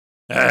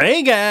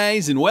Hey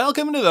guys, and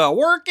welcome to the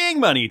Working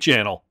Money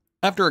Channel.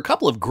 After a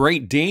couple of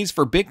great days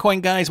for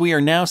Bitcoin, guys, we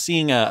are now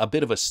seeing a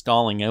bit of a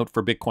stalling out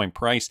for Bitcoin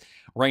price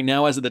right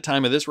now as of the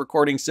time of this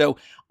recording. So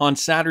on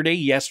Saturday,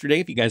 yesterday,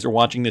 if you guys are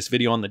watching this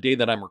video on the day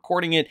that I'm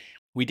recording it,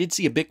 we did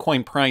see a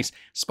Bitcoin price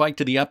spike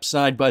to the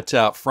upside, but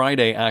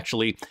Friday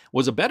actually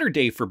was a better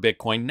day for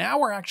Bitcoin. Now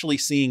we're actually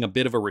seeing a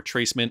bit of a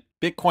retracement.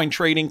 Bitcoin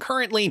trading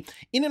currently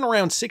in and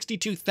around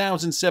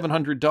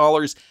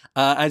 $62,700.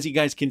 As you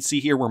guys can see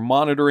here, we're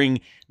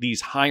monitoring these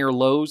higher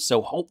lows.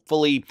 So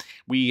hopefully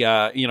we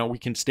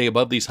can stay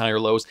above these higher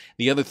lows.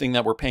 The other thing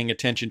that we're paying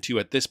attention to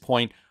at this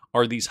point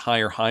are these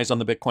higher highs on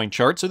the Bitcoin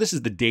chart. So this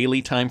is the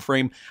daily time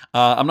frame.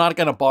 I'm not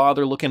going to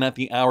bother looking at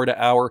the hour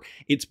to hour.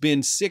 It's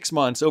been 6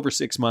 months, over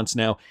 6 months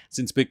now,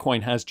 since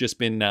Bitcoin has just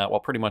been,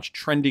 pretty much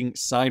trending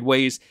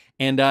sideways.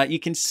 And you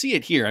can see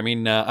it here. I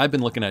mean, I've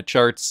been looking at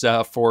charts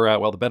for,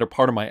 the better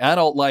part of my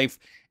adult life.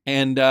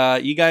 And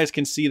you guys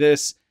can see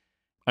this.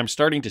 I'm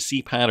starting to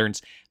see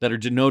patterns that are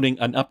denoting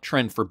an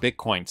uptrend for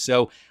Bitcoin.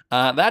 So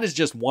that is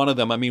just one of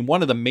them. I mean,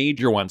 one of the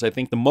major ones. I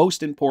think the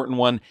most important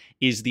one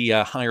is the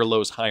higher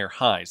lows, higher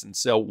highs. And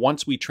so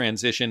once we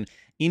transition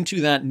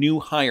into that new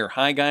higher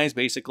high, guys,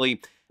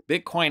 basically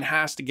Bitcoin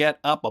has to get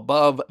up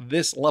above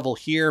this level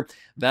here.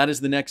 That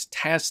is the next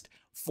test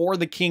for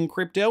the King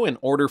crypto in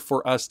order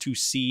for us to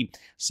see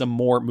some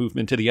more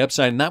movement to the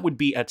upside. And that would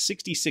be at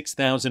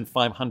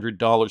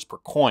 $66,500 per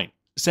coin.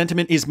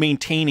 Sentiment is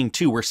maintaining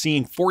too. We're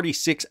seeing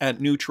 46 at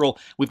neutral.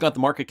 We've got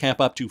the market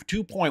cap up to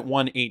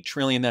 2.18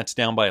 trillion. That's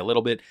down by a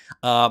little bit.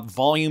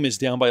 Volume is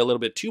down by a little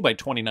bit too, by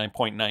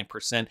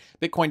 29.9%.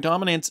 Bitcoin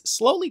dominance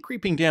slowly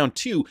creeping down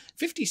to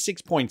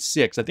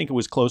 56.6. I think it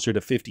was closer to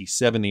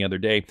 57 the other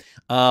day.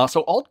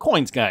 So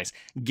altcoins, guys,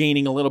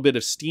 gaining a little bit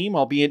of steam,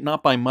 albeit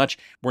not by much.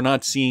 We're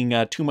not seeing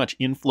too much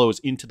inflows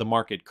into the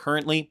market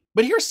currently.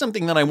 But here's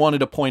something that I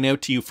wanted to point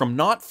out to you from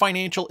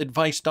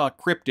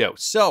notfinancialadvice.crypto.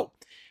 So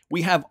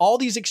we have all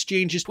these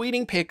exchanges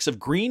tweeting pics of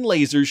green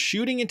lasers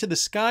shooting into the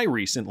sky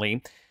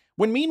recently,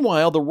 when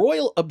meanwhile the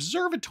Royal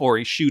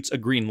Observatory shoots a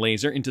green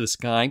laser into the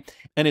sky,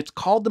 and it's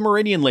called the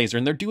Meridian laser,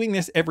 and they're doing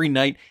this every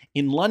night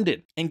in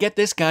London. And get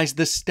this, guys,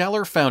 the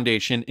Stellar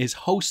Foundation is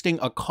hosting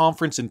a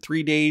conference in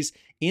 3 days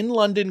in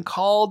London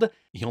called,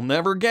 you'll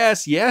never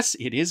guess, yes,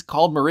 it is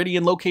called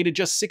Meridian, located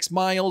just 6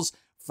 miles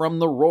from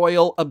the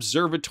Royal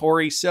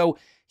Observatory. So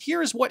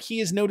here's what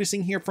he is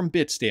noticing here from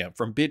Bitstamp,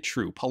 from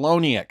BITRUE,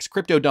 Poloniex,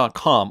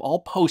 Crypto.com, all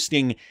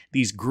posting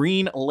these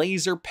green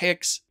laser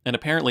pics. And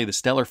apparently the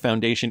Stellar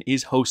Foundation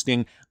is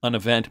hosting an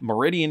event,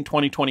 Meridian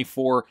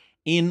 2024,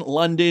 in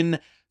London.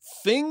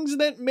 Things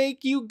that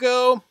make you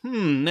go,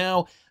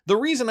 Now, the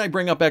reason I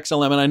bring up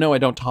XLM, and I know I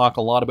don't talk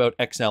a lot about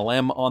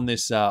XLM on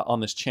this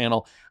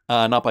channel,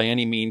 not by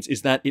any means,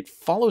 is that it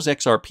follows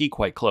XRP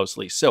quite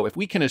closely. So if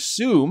we can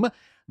assume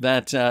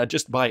that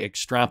just by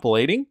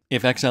extrapolating,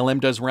 if XLM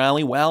does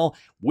rally, well,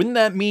 wouldn't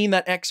that mean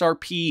that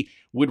XRP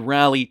would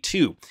rally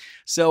too?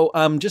 So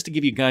just to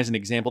give you guys an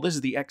example, this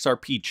is the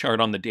XRP chart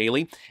on the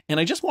daily, and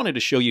I just wanted to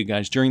show you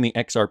guys during the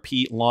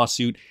XRP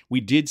lawsuit,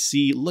 we did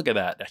see, look at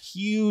that, a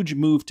huge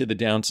move to the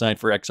downside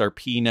for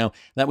XRP. Now,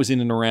 that was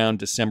in and around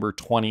December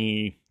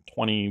 20th,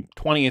 21st,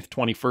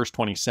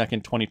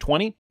 22nd,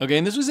 2020. Okay,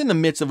 and this was in the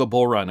midst of a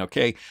bull run,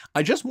 okay?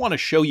 I just want to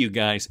show you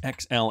guys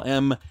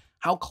XLM,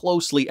 how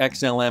closely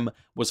XLM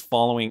was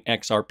following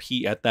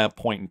XRP at that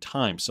point in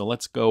time. So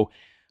let's go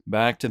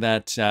back to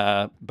that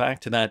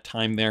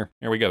time there.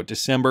 There we go,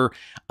 December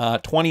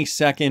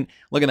 22nd.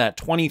 Look at that,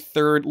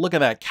 23rd. Look at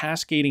that,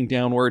 cascading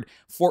downward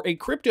for a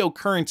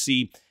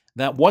cryptocurrency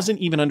that wasn't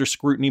even under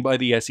scrutiny by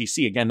the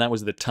SEC. Again, that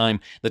was the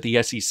time that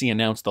the SEC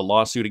announced the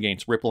lawsuit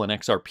against Ripple and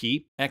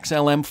XRP.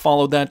 XLM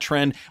followed that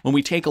trend. When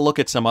we take a look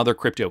at some other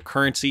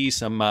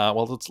cryptocurrencies,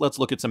 let's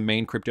look at some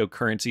main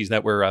cryptocurrencies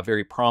that were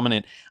very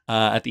prominent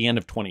at the end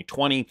of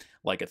 2020,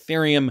 like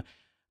Ethereum.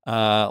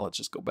 Let's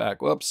just go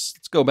back. Whoops.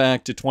 Let's go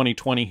back to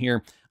 2020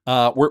 here.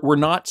 We're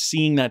not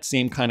seeing that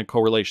same kind of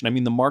correlation. I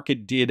mean, the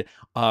market did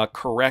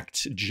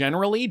correct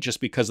generally just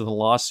because of the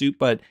lawsuit,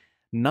 but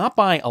not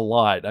by a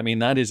lot. I mean,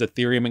 that is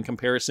Ethereum in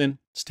comparison.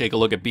 Let's take a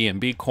look at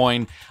BNB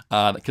coin,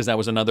 because that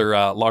was another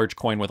large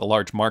coin with a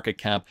large market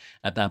cap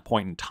at that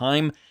point in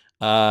time.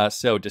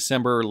 So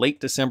late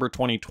December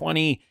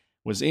 2020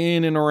 was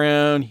in and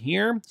around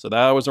here. So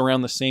that was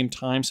around the same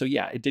time. So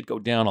yeah, it did go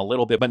down a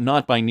little bit, but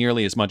not by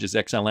nearly as much as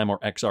XLM or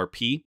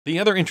XRP. The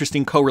other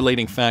interesting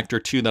correlating factor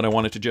too that I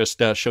wanted to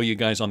just show you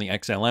guys on the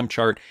XLM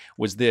chart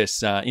was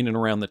this, in and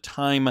around the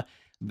time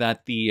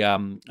that the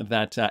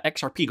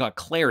XRP got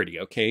clarity,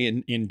 okay,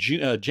 in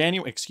July of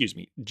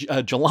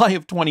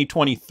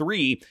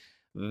 2023,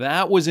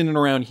 that was in and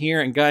around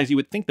here. And guys, you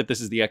would think that this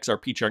is the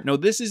XRP chart. No,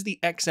 this is the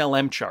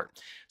XLM chart.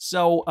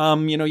 So,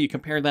 you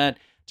compare that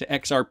to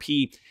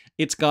XRP,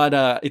 it's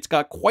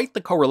got quite the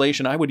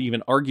correlation. I would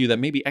even argue that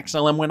maybe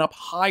XLM went up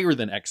higher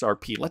than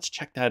XRP. Let's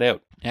check that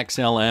out.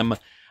 XLM,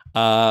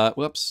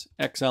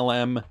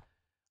 XLM.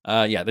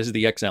 Yeah, this is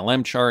the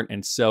XLM chart.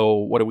 And so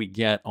what do we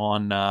get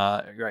on,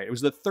 right, it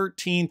was the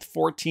 13th,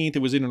 14th.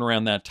 It was in and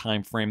around that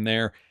time frame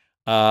there.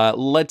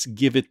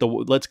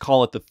 Let's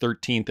call it the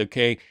 13th,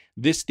 okay?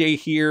 This day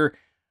here,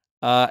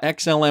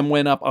 XLM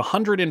went up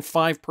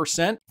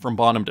 105% from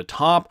bottom to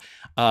top.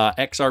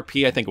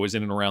 XRP, I think it was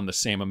in and around the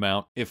same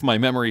amount, if my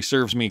memory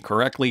serves me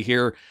correctly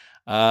here.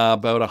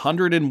 About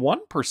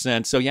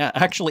 101%. So yeah,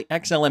 actually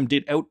XLM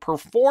did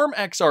outperform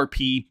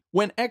XRP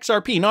when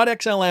XRP, not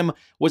XLM,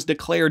 was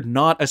declared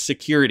not a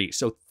security.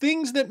 So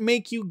things that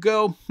make you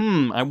go,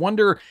 I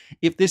wonder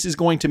if this is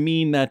going to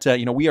mean that,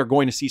 we are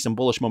going to see some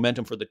bullish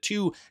momentum for the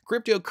two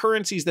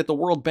cryptocurrencies that the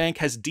World Bank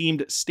has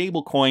deemed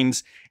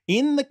stablecoins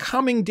in the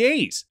coming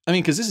days. I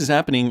mean, because this is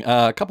happening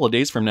a couple of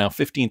days from now,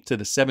 15th to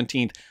the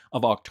 17th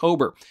of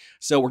October.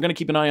 So we're going to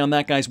keep an eye on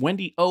that, guys.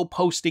 Wendy O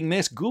posting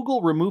this: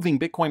 Google removing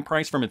Bitcoin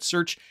price from its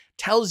search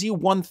tells you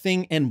one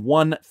thing and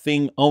one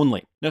thing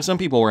only. Now, some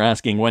people were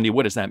asking, Wendy,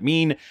 what does that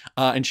mean?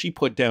 And she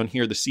put down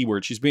here the C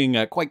word. She's being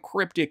quite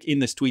cryptic in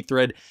this tweet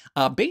thread,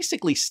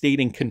 basically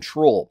stating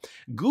control.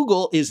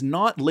 Google is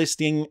not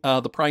listing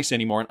the price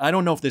anymore. And I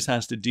don't know if this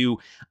has to do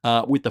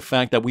with the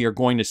fact that we are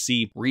going to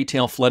see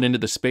retail flood into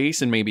the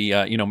space, and maybe,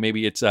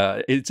 maybe it's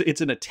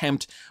an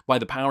attempt by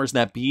the powers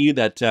that be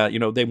that,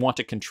 they want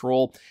to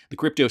control the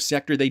crypto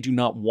sector. They do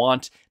not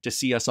want to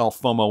see us all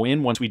FOMO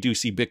in once we do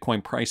see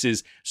Bitcoin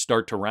prices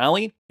start to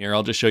rally. Here,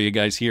 I'll just show you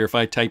guys here. If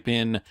I type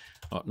in,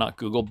 not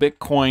Google,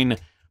 Bitcoin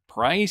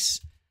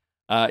price,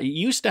 it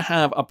used to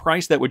have a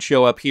price that would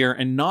show up here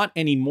and not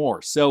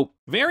anymore. So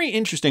very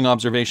interesting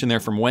observation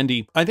there from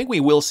Wendy. I think we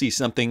will see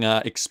something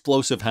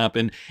explosive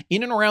happen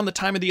in and around the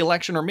time of the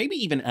election, or maybe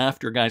even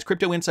after, guys.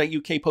 Crypto Insight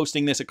UK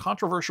posting this: a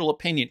controversial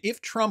opinion.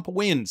 If Trump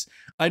wins,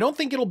 I don't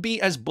think it'll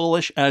be as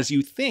bullish as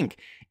you think.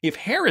 If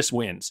Harris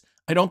wins,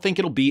 I don't think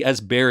it'll be as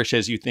bearish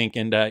as you think.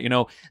 And,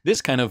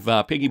 this kind of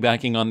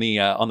piggybacking on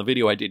the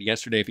video I did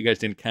yesterday. If you guys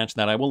didn't catch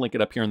that, I will link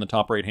it up here in the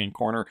top right-hand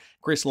corner.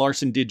 Chris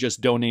Larson did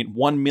just donate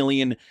 $1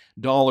 million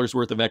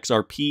worth of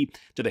XRP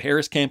to the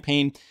Harris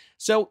campaign.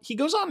 So he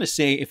goes on to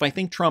say, if I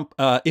think Trump,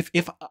 I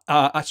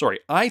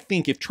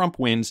think if Trump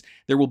wins,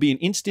 there will be an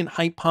instant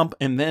hype pump,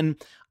 and then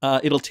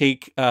it'll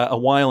take a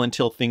while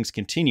until things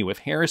continue. If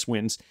Harris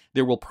wins,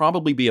 there will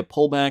probably be a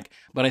pullback,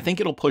 but I think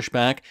it'll push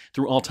back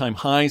through all-time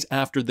highs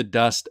after the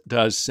dust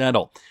does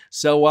settle.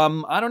 So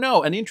I don't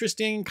know, an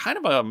interesting, kind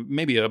of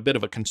maybe a bit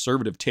of a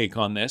conservative take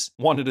on this.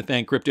 Wanted to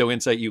thank Crypto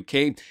Insight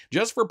UK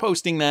just for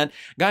posting that.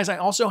 Guys, I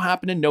also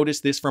happen to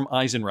notice this from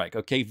Eisenreich,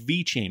 okay?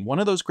 VeChain, one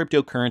of those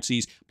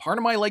cryptocurrencies, part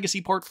of my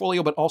legacy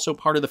portfolio, but also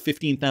part of the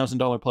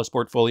 $15,000 plus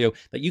portfolio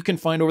that you can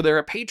find over there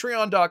at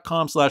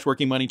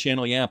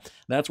patreon.com/workingmoneychannel. Yeah,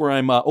 that's where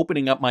I'm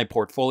opening up my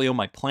portfolio,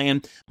 my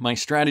plan, my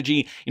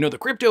strategy, the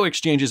crypto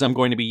exchanges I'm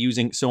going to be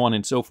using, so on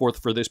and so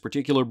forth for this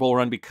particular bull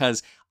run,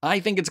 because I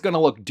think it's going to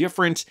look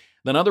different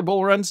than other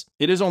bull runs.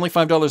 It is only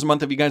 $5 a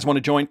month if you guys want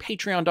to join.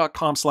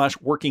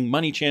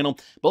 Patreon.com/workingmoneychannel.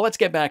 But let's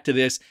get back to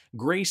this.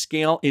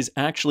 Grayscale is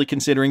actually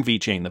considering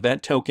VeChain, the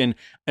VET token,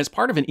 as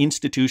part of an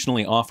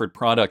institutionally offered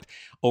product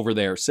over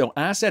there. So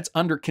assets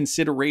under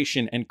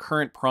consideration and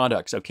current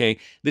products, okay?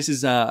 This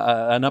is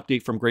an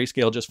update from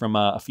Grayscale just from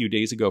a few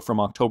days ago,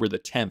 from October the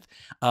 10th.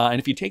 And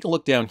if you take a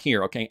look down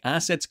here, okay,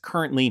 assets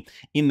currently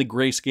in the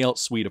Grayscale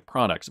suite of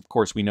products. Of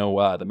course, we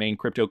know the main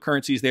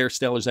cryptocurrencies there,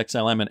 Stellar's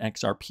XLM and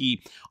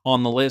XRP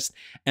on the list.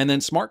 And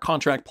then smart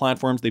contract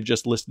platforms, they've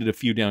just listed a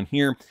few down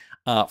here.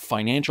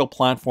 Financial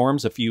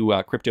platforms, a few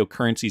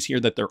cryptocurrencies here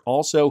that they're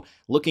also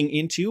looking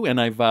into. And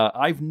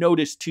I've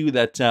noticed too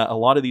that a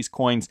lot of these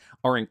coins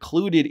are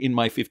included in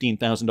my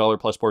 $15,000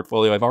 plus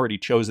portfolio. I've already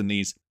chosen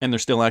these, and they're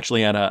still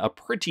actually at a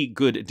pretty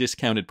good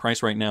discounted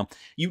price right now.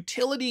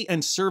 Utility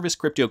and service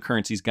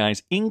cryptocurrencies,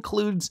 guys,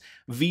 includes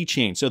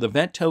VeChain. So the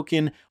VET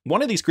token,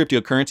 one of these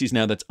cryptocurrencies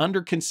now that's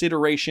under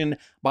consideration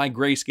by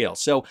Grayscale.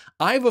 So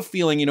I have a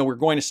feeling, we're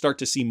going to start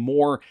to see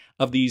more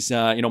of these,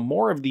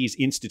 more of these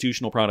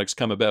institutional products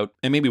come about,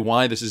 and maybe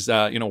why this is,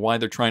 why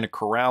they're trying to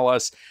corral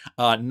us,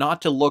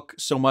 not to look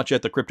so much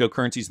at the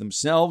cryptocurrencies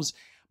themselves,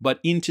 but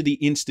into the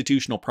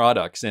institutional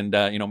products. And,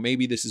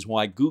 maybe this is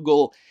why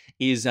Google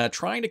is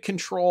trying to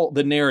control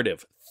the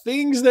narrative.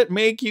 Things that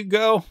make you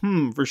go,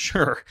 for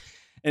sure.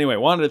 Anyway,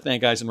 wanted to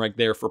thank Eisenreich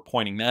there for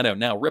pointing that out.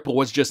 Now, Ripple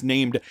was just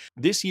named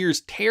this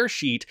year's Tear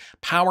Sheet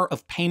Power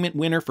of Payment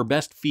winner for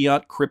Best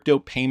Fiat Crypto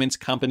Payments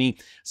Company.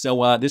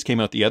 So this came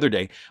out the other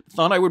day.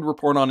 Thought I would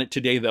report on it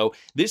today, though.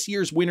 This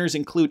year's winners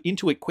include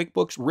Intuit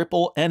QuickBooks,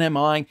 Ripple,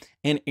 NMI,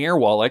 and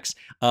AirWallex.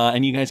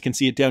 And you guys can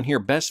see it down here.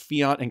 Best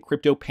Fiat and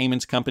Crypto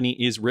Payments Company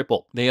is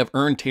Ripple. They have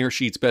earned Tear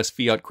Sheet's Best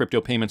Fiat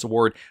Crypto Payments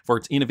Award for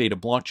its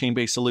innovative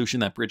blockchain-based solution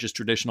that bridges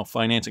traditional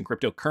finance and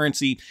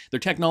cryptocurrency. Their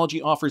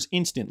technology offers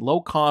instant,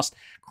 low-cost,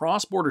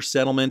 cross-border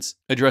settlements,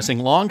 addressing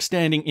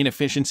long-standing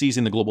inefficiencies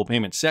in the global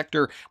payment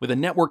sector with a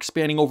network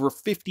spanning over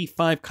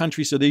 55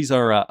 countries. So these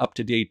are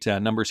up-to-date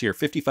numbers here,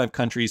 55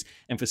 countries,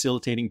 and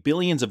facilitating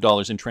billions of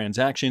dollars in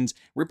transactions.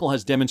 Ripple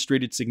has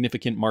demonstrated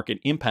significant market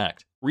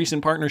impact.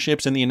 Recent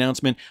partnerships and the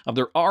announcement of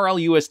their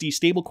RLUSD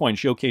stablecoin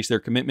showcase their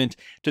commitment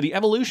to the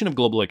evolution of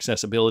global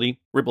accessibility.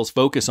 Ripple's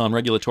focus on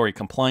regulatory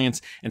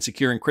compliance and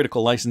securing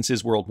critical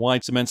licenses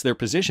worldwide cements their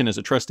position as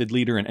a trusted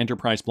leader in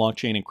enterprise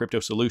blockchain and crypto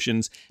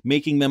solutions,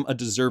 making them a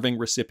deserving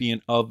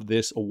recipient of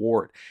this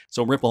award.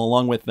 So Ripple,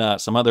 along with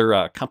some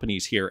other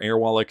companies here,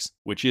 Airwallex,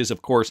 which is,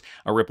 of course,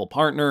 a Ripple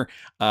partner.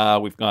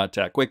 We've got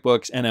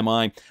QuickBooks,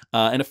 NMI,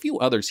 and a few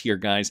others here,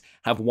 guys,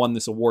 have won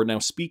this award. Now,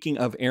 speaking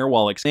of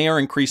Airwallex, they are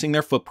increasing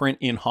their footprint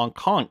in Hong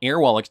Kong.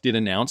 Airwallex did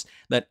announce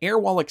that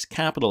Airwallex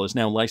Capital is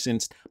now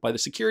licensed by the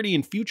Security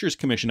and Futures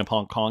Commission of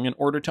Hong Kong in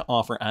order to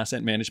offer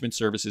asset management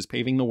services,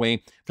 paving the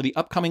way for the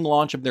upcoming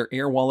launch of their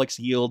Airwallex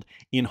Yield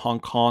in Hong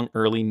Kong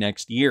early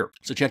next year.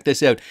 So check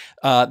this out.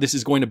 This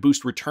is going to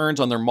boost returns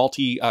on their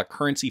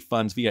multi-currency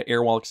funds via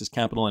Airwallex's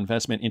capital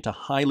investment into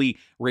highly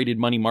rated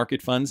money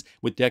market funds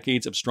with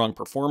decades of strong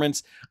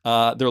performance.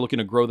 They're looking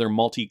to grow their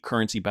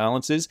multi-currency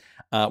balances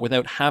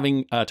without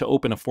having to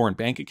open a foreign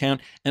bank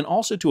account, and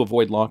also to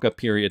avoid lockup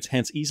periods,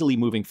 hence easily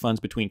moving funds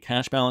between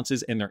cash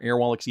balances and their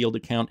Airwallex Yield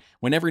account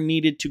whenever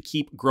needed to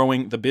keep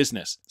growing the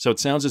business. So it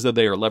sounds as though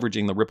they are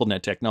leveraging the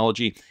RippleNet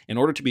technology in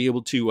order to be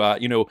able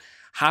to,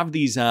 have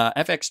these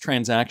FX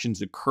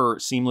transactions occur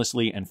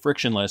seamlessly and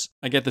frictionless.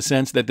 I get the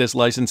sense that this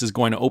license is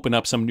going to open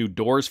up some new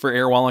doors for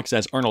Airwallex,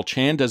 as Arnold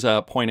Chan does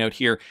point out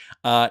here.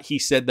 He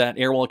said that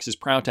Airwallex is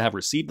proud to have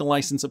received the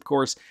license, of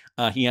course.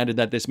 He added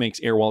that this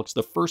makes Airwallex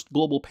the first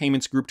global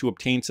payments group to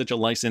obtain such a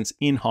license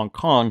in Hong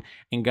Kong.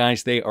 And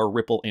guys, they are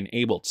Ripple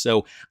enabled.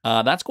 So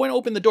that's going to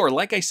open the door.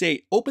 Like I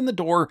say, open the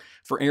door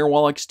for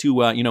Airwallex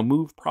to,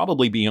 move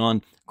probably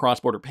beyond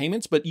cross-border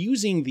payments, but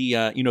using the,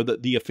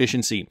 the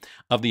efficiency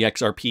of the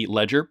XRP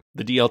ledger,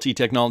 the DLT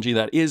technology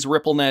that is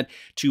RippleNet,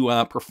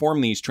 to perform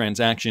these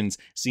transactions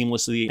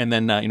seamlessly. And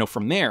then,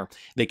 from there,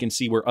 they can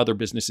see where other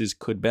businesses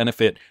could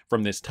benefit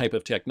from this type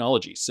of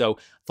technology. So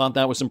thought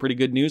that was some pretty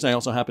good news. I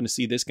also happen to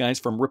see this, guys,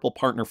 from Ripple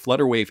partner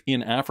Flutterwave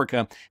in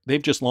Africa.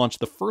 They've just launched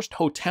the first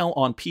hotel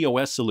on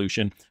POS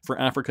solution for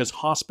Africa's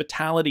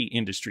hospitality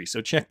industry.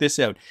 So check this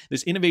out.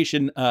 This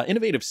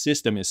innovative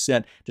system is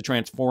set to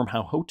transform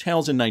how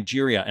hotels in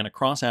Nigeria and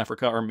across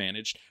Africa are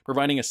managed,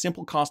 providing a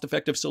simple,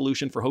 cost-effective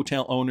solution for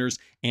hotel owners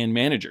and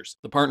managers.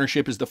 The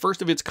partnership is the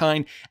first of its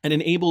kind and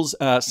enables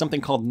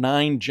something called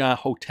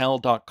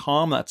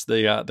 9jahotel.com. That's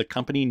the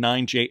company,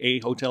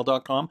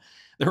 9jahotel.com.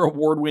 Their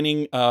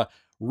award-winning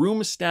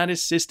room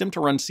status system to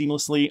run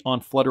seamlessly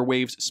on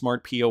Flutterwave's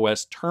smart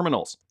POS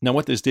terminals. Now,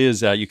 what this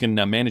is, you can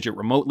manage it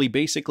remotely.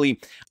 Basically,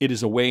 it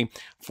is a way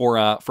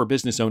for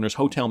business owners,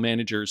 hotel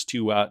managers,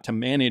 to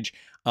manage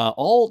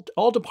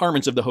all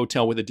departments of the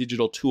hotel with a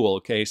digital tool,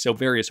 okay? So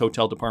various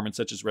hotel departments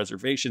such as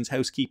reservations,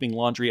 housekeeping,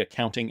 laundry,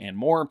 accounting, and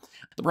more.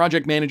 The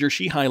project manager,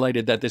 she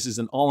highlighted that this is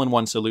an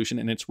all-in-one solution,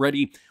 and it's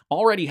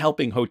already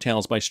helping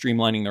hotels by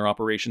streamlining their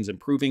operations,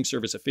 improving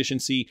service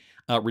efficiency,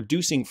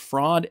 reducing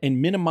fraud,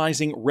 and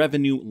minimizing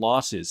revenue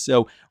losses.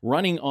 So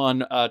running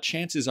on,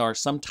 chances are,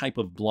 some type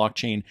of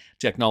blockchain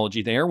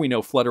technology there. We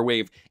know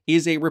Flutterwave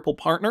is a Ripple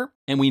partner,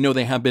 and we know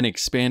they have been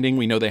expanding.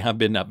 We know they have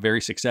been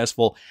very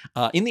successful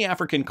in the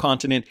African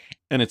continent,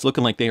 and it's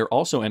looking like they are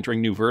also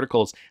entering new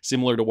verticals,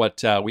 similar to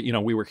what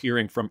we were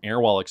hearing from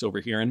Airwallex over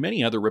here and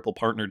many other Ripple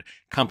partnered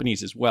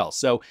companies as well.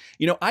 So,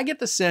 I get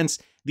the sense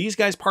these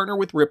guys partner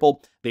with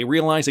Ripple. They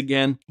realize,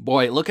 again,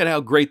 boy, look at how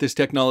great this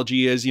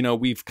technology is.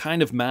 We've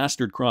kind of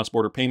mastered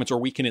cross-border payments, or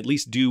we can at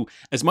least do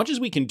as much as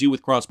we can do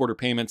with cross-border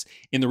payments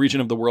in the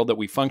region of the world that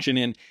we function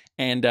in.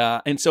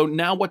 And so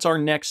now what's our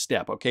next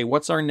step? Okay,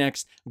 what's our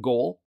next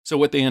goal? So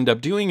what they end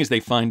up doing is they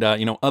find,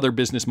 other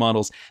business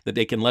models that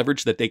they can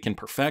leverage, that they can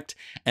perfect,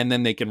 and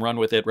then they can run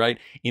with it, right?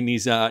 In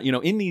these,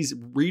 in these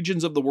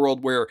regions of the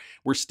world where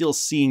we're still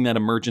seeing that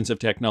emergence of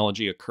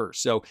technology occur.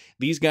 So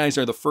these guys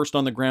are the first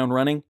on the ground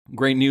running.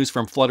 Great news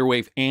from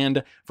Flutterwave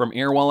and from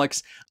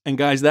Airwallex. And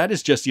guys, that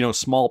is just, a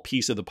small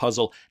piece of the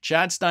puzzle.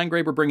 Chad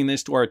Steingraber bringing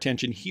this to our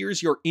attention.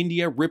 Here's your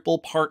India Ripple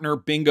partner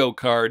bingo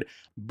card.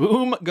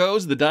 Boom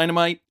goes the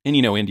dynamite. And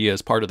India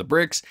is part of the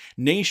BRICS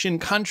nation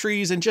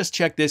countries. And just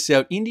check this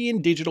out.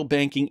 Indian digital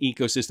banking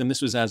ecosystem.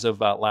 This was as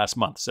of last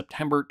month,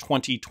 September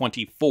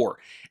 2024.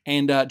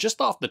 And just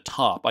off the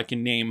top, I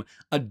can name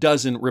a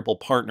dozen Ripple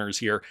partners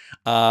here.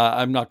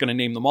 I'm not going to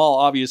name them all,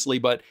 obviously,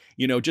 but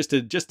just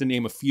to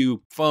name a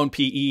few: Phone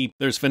PE,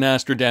 there's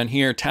Finastra down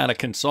here, Tata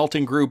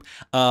Consulting Group,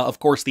 of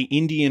course, the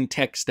Indian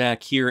tech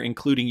stack here,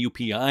 including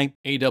UPI,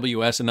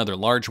 AWS, another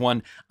large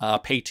one,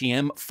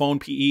 Paytm, Phone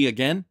PE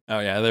again. Oh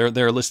yeah,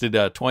 they're listed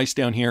twice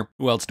down here.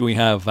 Who else do we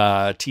have?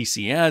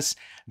 TCS.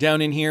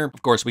 Down in here,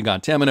 of course, we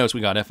got Temenos, we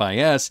got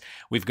FIS,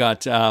 we've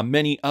got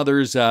many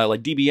others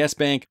like DBS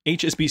Bank,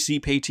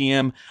 HSBC,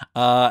 Paytm,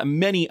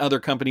 many other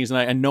companies, and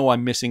I know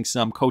I'm missing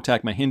some.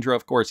 Kotak Mahindra,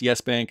 of course,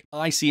 Yes Bank,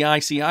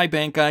 ICICI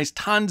Bank, guys,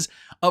 tons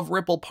of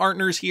Ripple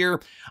partners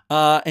here.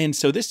 And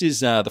so this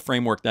is the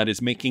framework that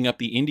is making up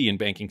the Indian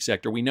banking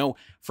sector. We know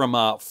from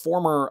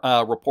former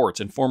reports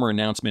and former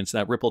announcements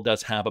that Ripple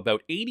does have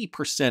about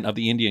 80% of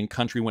the Indian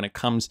country when it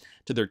comes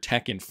to their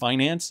tech and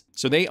finance.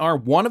 So they are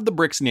one of the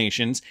BRICS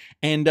nations.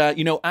 And,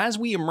 you know, as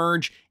we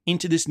emerge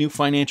into this new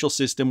financial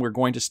system, we're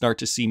going to start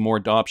to see more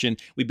adoption.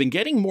 We've been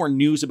getting more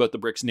news about the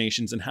BRICS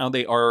nations and how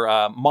they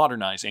are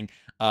modernizing,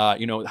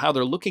 you know, how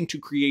they're looking to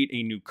create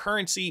a new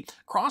currency.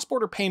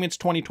 Cross-border payments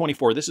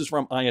 2024. This is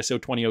from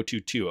ISO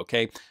 20022,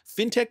 okay?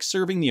 Fintech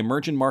serving the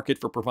emerging market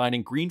for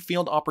providing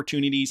greenfield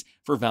opportunities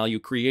for value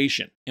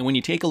creation. And when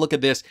you take a look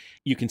at this,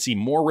 you can see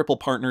more Ripple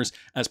partners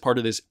as part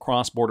of this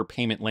cross-border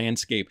payment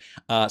landscape.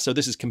 So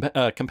this is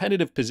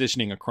competitive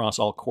positioning across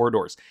all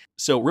corridors.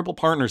 So Ripple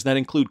partners that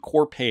include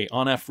Corpay,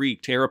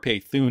 OnAfrique,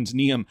 TerraPay, Thunes,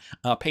 Neum,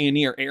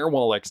 Payoneer,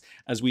 Airwallex,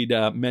 as we'd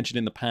mentioned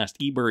in the past.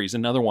 eBury is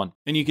another one.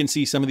 And you can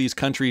see some of these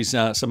countries,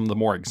 some of the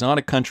more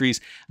exotic countries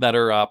that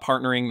are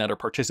partnering, that are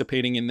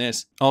participating in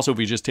this. Also, if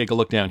we just take a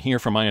look down here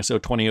from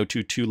ISO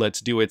 20022, Let's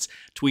Do It's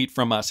tweet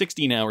from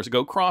 16 hours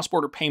ago,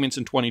 cross-border payments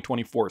in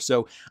 2024.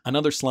 So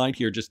another slide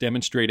here just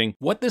demonstrating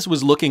what this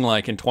was looking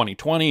like in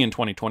 2020 and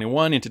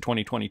 2021 into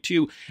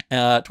 2022,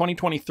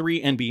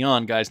 2023 and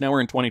beyond, guys. Now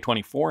we're in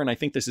 2024, and I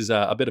think this is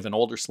a bit of an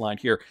older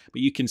slide here,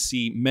 but you can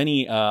see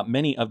many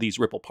of these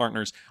Ripple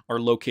partners are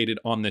located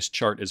on this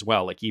chart as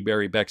well, like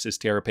eBury, Bexus,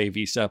 TerraPay,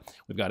 Visa.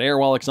 We've got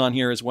Airwallex on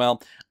here as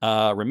well.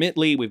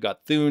 Remitly, we've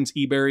got Thunes,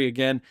 eBury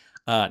again.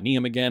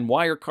 Neum again,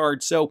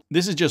 Wirecard. So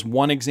this is just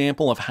one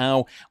example of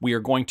how we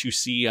are going to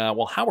see,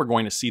 how we're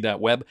going to see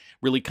that web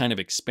really kind of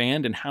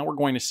expand and how we're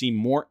going to see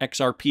more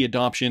XRP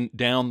adoption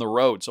down the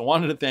road. So I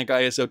wanted to thank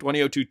ISO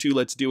 20022,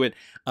 Let's Do It,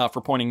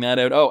 for pointing that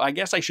out. Oh, I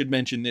guess I should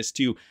mention this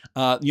too.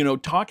 You know,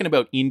 talking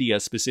about India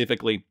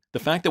specifically, the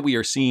fact that we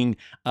are seeing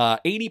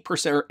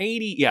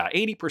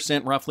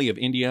 80% roughly of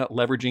India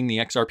leveraging the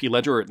XRP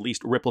ledger, or at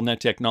least RippleNet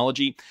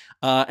technology.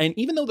 And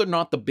even though they're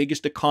not the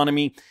biggest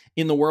economy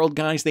in the world,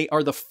 guys, they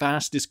are the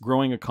fastest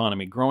growing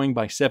economy, growing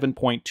by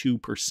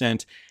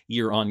 7.2%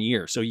 year on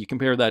year. So you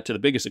compare that to the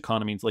biggest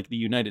economies like the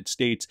United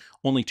States,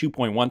 only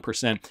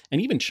 2.1%,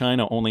 and even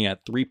China only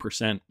at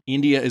 3%.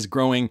 India is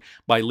growing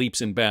by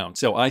leaps and bounds.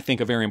 So I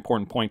think a very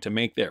important point to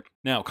make there.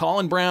 Now,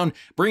 Colin Brown,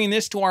 bringing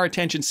this to our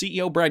attention,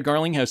 CEO Brad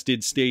Garlinghouse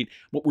did state,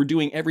 what we're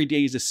doing every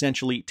day is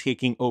essentially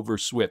taking over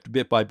Swift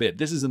bit by bit.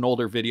 This is an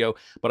older video,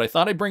 but I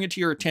thought I'd bring it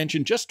to your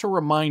attention just to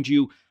remind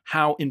you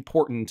how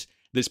important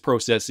this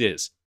process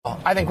is.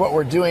 I think what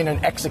we're doing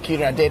and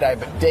executing on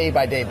a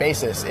day-by-day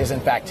basis is in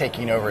fact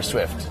taking over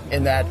Swift,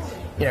 in that,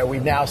 you know,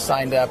 we've now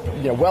signed up,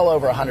 you know, well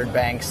over 100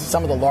 banks.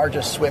 Some of the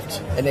largest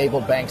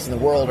Swift-enabled banks in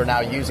the world are now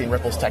using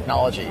Ripple's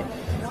technology.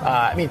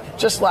 I mean,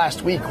 just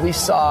last week we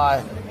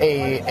saw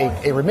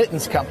a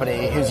remittance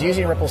company who's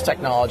using Ripple's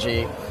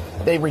technology.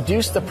 They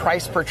reduced the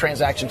price per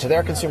transaction to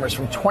their consumers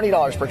from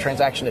 $20 per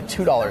transaction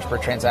to $2 per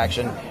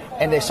transaction,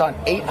 and they saw an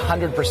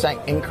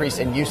 800% increase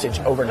in usage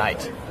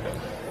overnight.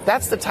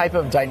 That's the type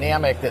of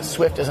dynamic that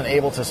Swift isn't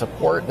able to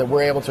support that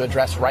we're able to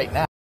address right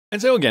now.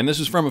 And so again, this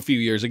was from a few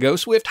years ago.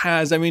 Swift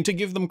has, I mean, to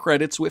give them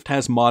credit, Swift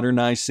has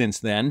modernized since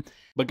then.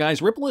 But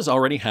guys, Ripple has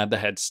already had the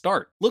head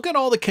start. Look at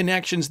all the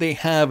connections they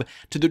have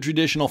to the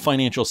traditional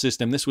financial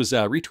system. This was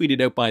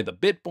retweeted out by the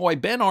BitBoy,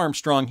 Ben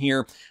Armstrong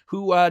here,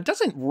 who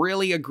doesn't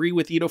really agree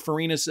with Ito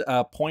Farina's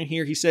point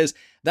here. He says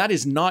that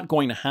is not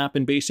going to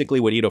happen. Basically,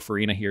 what Ito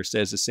Farina here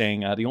says is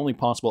saying the only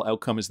possible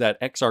outcome is that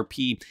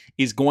XRP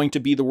is going to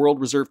be the world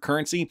reserve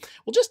currency.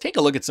 Well, just take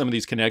a look at some of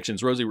these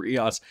connections. Rosie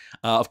Rios,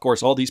 of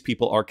course, all these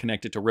people are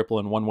connected to Ripple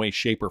in one way,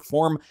 shape, or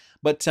form.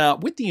 But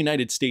with the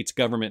United States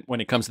government,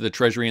 when it comes to the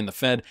Treasury and the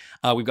Fed,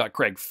 we've got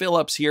Craig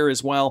Phillips here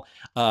as well.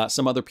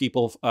 Some other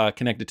people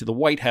connected to the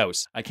White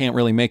House. I can't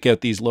really make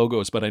out these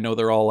logos, but I know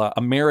they're all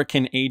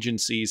American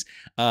agencies.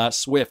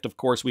 Swift, of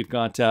course, we've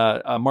got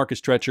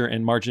Marcus Treacher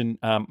and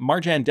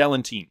Marjan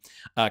Delantine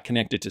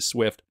connected to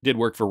Swift. Did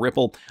work for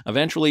Ripple.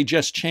 Eventually,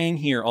 Jess Chang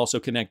here also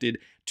connected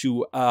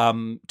to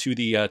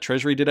the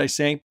Treasury, did I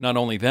say? Not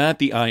only that,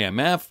 the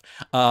IMF.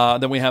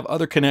 Then we have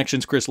other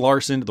connections, Chris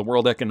Larson to the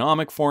World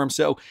Economic Forum.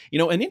 So, you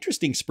know, an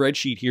interesting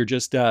spreadsheet here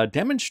just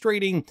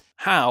demonstrating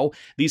how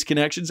these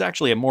connections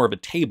actually have more of a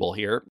table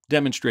here,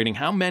 demonstrating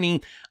how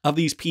many of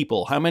these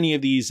people, how many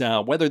of these,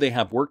 whether they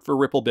have worked for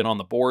Ripple, been on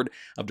the board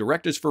of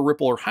directors for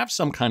Ripple, or have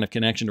some kind of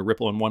connection to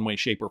Ripple in one way,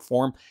 shape, or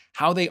form,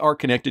 how they are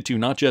connected to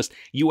not just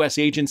US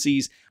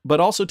agencies, but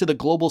also to the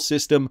global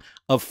system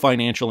of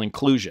financial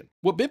inclusion.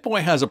 What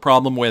BitBoy has a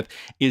problem with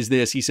is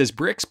this. He says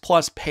BRICS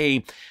plus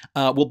Pay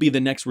will be the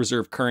next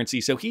reserve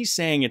currency. So he's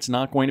saying it's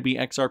not going to be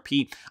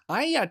XRP.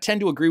 I tend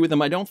to agree with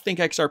him. I don't think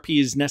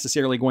XRP is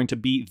necessarily going to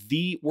be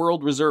the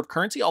world reserve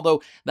currency,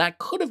 although that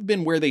could have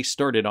been where they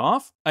started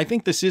off. I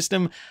think the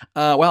system,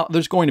 well,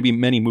 there's going to be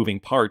many moving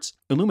parts.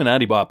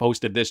 Illuminati Bot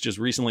posted this just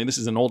recently. This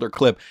is an older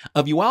clip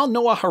of Yuval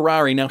Noah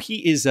Harari. Now,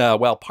 he is,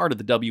 well, part of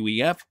the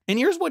WEF. And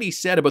here's what he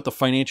said about the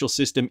financial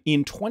system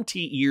in 20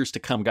 years to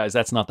come, guys.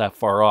 That's not that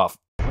far off.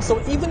 So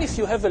even if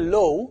you have a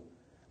law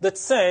that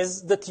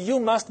says that you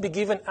must be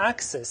given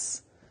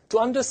access to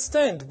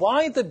understand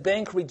why the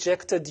bank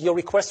rejected your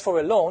request for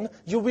a loan,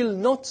 you will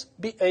not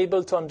be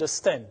able to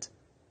understand.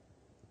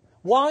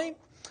 Why?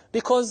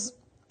 Because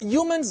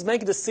humans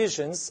make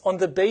decisions on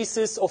the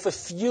basis of a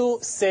few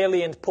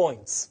salient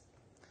points.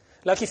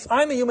 Like if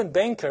I'm a human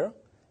banker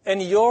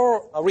and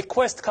your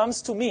request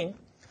comes to me,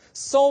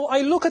 so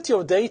I look at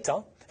your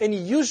data and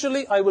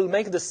usually I will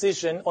make a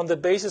decision on the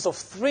basis of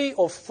 3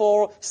 or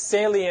 4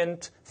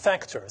 salient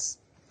factors.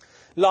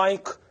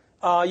 Like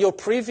your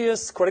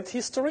previous credit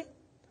history,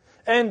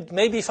 and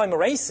maybe if I'm a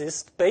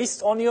racist,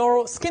 based on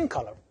your skin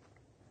color.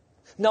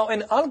 Now,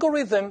 an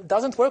algorithm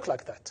doesn't work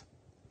like that.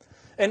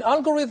 An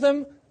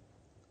algorithm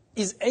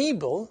is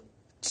able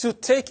to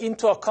take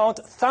into account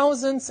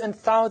thousands and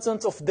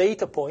thousands of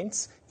data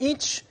points,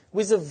 each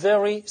with a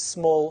very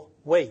small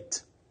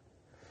weight.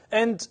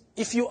 And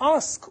if you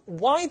ask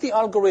why the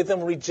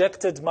algorithm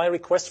rejected my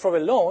request for a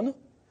loan,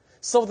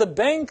 so the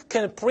bank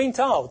can print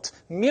out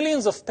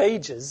millions of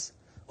pages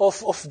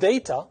of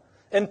data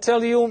and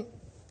tell you,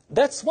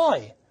 that's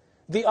why.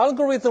 The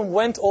algorithm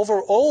went over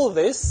all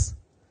this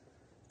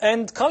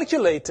and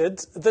calculated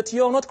that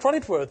you are not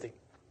creditworthy.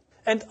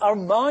 And our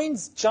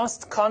minds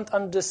just can't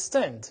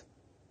understand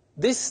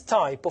this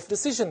type of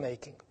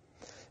decision-making.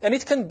 And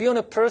it can be on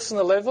a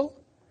personal level.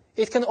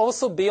 It can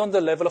also be on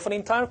the level of an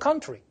entire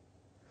country.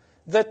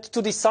 That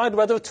to decide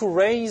whether to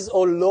raise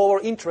or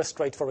lower interest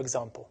rate, for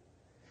example.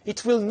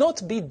 It will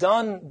not be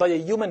done by a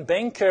human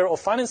banker or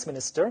finance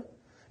minister.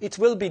 It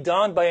will be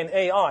done by an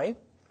AI.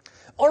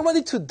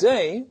 Already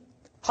today,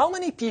 how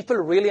many people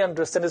really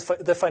understand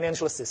the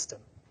financial system?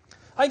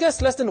 I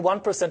guess less than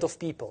 1% of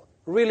people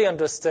really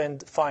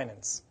understand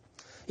finance.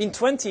 In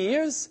 20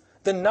 years,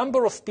 the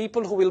number of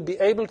people who will be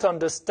able to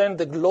understand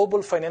the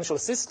global financial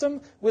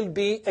system will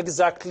be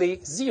exactly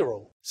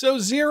 0. So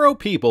 0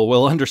 people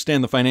will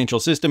understand the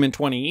financial system in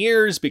 20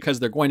 years because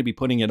they're going to be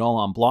putting it all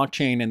on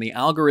blockchain, and the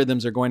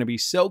algorithms are going to be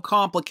so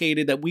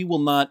complicated that we will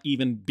not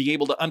even be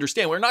able to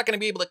understand. We're not going to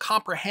be able to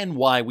comprehend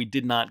why we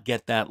did not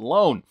get that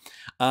loan.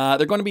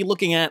 They're going to be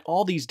looking at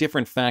all these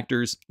different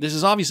factors. This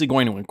is obviously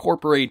going to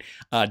incorporate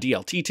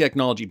DLT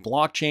technology,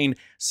 blockchain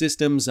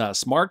systems,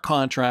 smart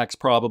contracts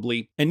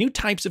probably, and new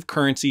types of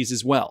currencies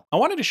as well. I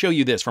wanted to show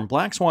you this from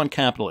Black Swan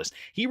Capitalist.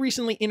 He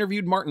recently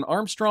interviewed Martin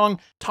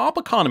Armstrong, top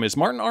economist.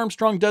 Martin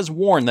Armstrong does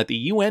warn that the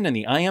UN and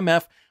the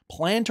IMF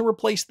plan to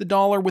replace the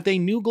dollar with a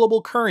new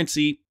global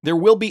currency. There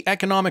will be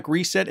economic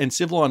reset and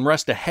civil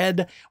unrest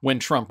ahead when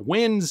Trump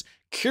wins.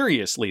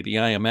 Curiously, the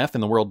IMF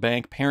and the World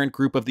Bank, parent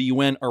group of the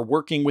UN, are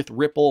working with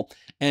Ripple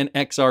and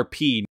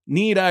XRP.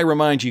 Need I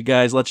remind you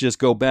guys, let's just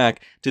go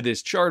back to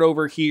this chart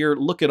over here.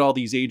 Look at all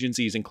these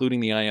agencies, including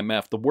the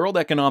IMF, the World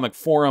Economic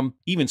Forum,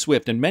 even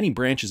SWIFT, and many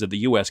branches of the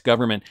US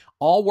government,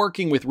 all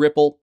working with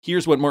Ripple.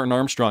 Here's what Martin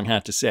Armstrong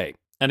had to say.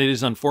 And it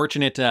is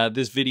unfortunate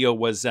this video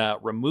was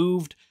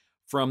removed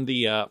from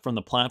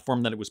the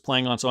platform that it was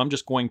playing on. So I'm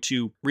just going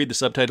to read the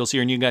subtitles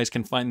here and you guys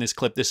can find this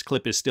clip. This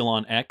clip is still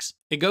on X.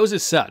 It goes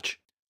as such.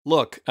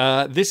 Look,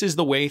 this is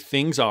the way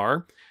things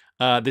are.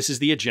 This is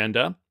the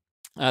agenda.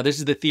 This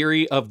is the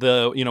theory of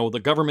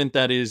the government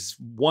that is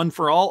one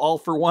for all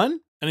for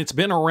one. And it's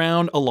been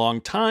around a long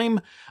time.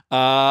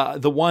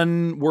 The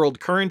one world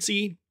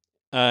currency,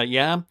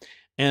 yeah.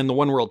 And the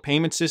one world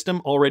payment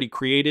system already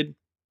created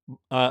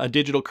a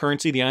digital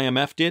currency, the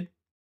IMF did.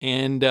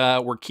 And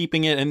we're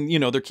keeping it, and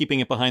they're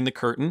keeping it behind the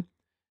curtain,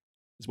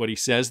 is what he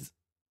says.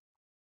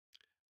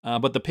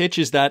 But the pitch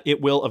is that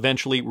it will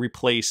eventually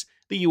replace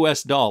the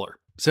US dollar.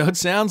 So it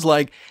sounds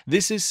like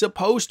this is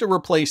supposed to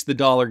replace the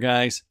dollar,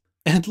 guys.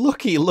 And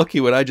looky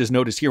what I just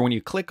noticed here. When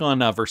you click on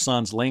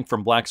Versan's link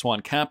from Black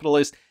Swan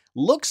Capitalist,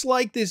 looks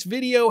like this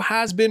video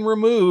has been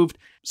removed.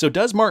 So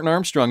does Martin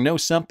Armstrong know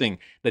something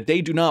that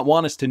they do not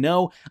want us to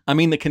know? I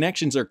mean, the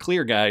connections are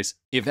clear, guys.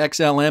 If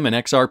XLM and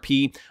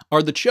XRP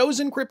are the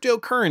chosen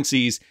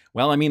cryptocurrencies,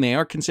 well, I mean, they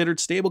are considered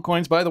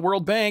stablecoins by the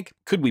World Bank.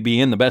 Could we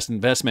be in the best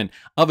investment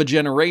of a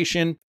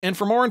generation? And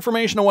for more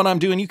information on what I'm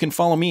doing, you can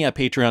follow me at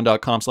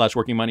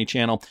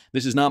patreon.com/workingmoneychannel.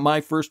 This is not my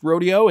first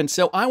rodeo, and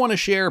so I want to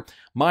share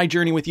my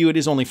journey with you. It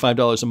is only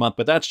 $5 a month,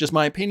 but that's just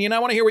my opinion. I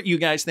want to hear what you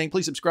guys think.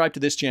 Please subscribe to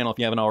this channel if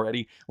you haven't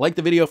already. Like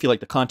the video if you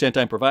like the content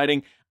I'm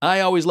providing.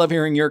 I always love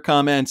hearing your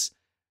comments.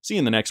 See you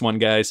in the next one,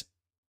 guys.